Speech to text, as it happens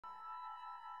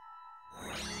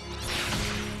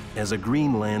As a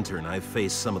Green Lantern, I've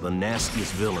faced some of the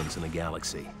nastiest villains in the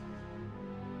galaxy.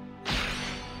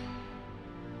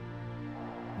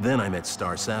 Then I met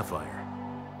Star Sapphire.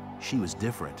 She was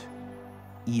different,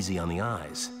 easy on the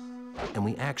eyes, and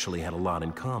we actually had a lot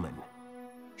in common.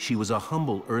 She was a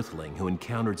humble Earthling who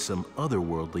encountered some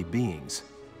otherworldly beings.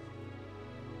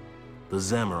 The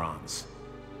Zamorans.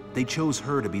 They chose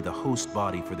her to be the host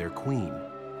body for their queen.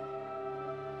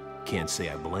 Can't say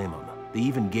I blame them. They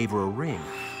even gave her a ring.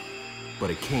 But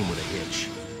it came with a hitch.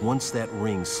 Once that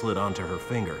ring slid onto her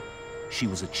finger, she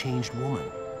was a changed woman.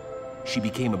 She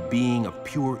became a being of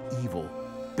pure evil,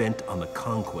 bent on the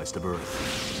conquest of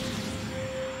Earth.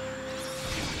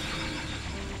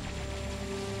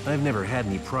 I've never had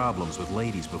any problems with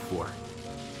ladies before.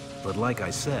 But like I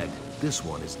said, this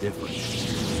one is different.